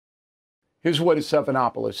Here's what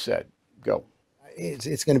Stephanopoulos said. Go.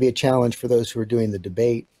 It's going to be a challenge for those who are doing the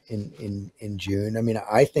debate in June. I mean,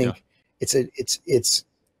 I think it's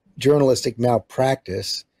journalistic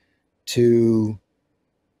malpractice to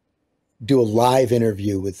do a live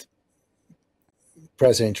interview with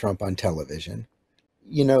President Trump on television.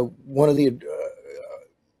 You know, one of the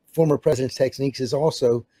former president's techniques is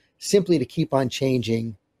also simply to keep on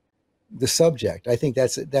changing the subject. I think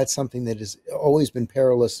that's something that has always been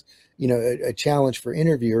perilous, you know, a challenge for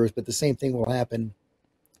interviewers, but the same thing will happen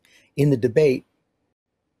in the debate.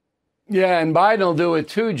 Yeah, and Biden will do it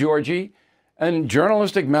too, Georgie. And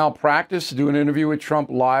journalistic malpractice to do an interview with Trump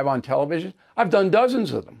live on television. I've done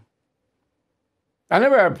dozens of them. I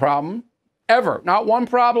never had a problem, ever. Not one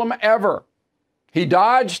problem, ever. He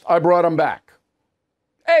dodged, I brought him back.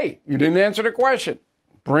 Hey, you didn't answer the question.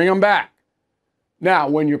 Bring him back. Now,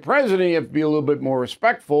 when you're president, you have to be a little bit more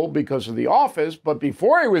respectful because of the office. But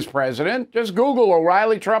before he was president, just Google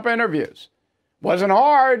O'Reilly Trump interviews. Wasn't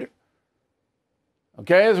hard.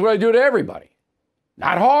 Okay, that's what I do to everybody.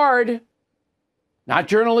 Not hard. Not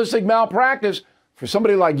journalistic malpractice. For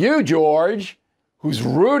somebody like you, George, who's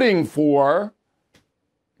rooting for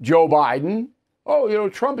Joe Biden. Oh, you know,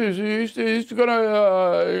 Trump he's going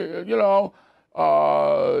to,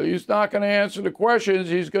 he's not going to answer the questions.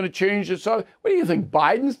 He's going to change the subject. What do you think?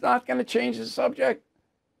 Biden's not going to change the subject?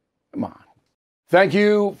 Come on. Thank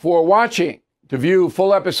you for watching. To view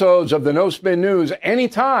full episodes of the No Spin News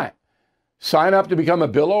anytime, sign up to become a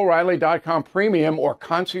BillO'Reilly.com premium or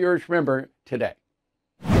concierge member today.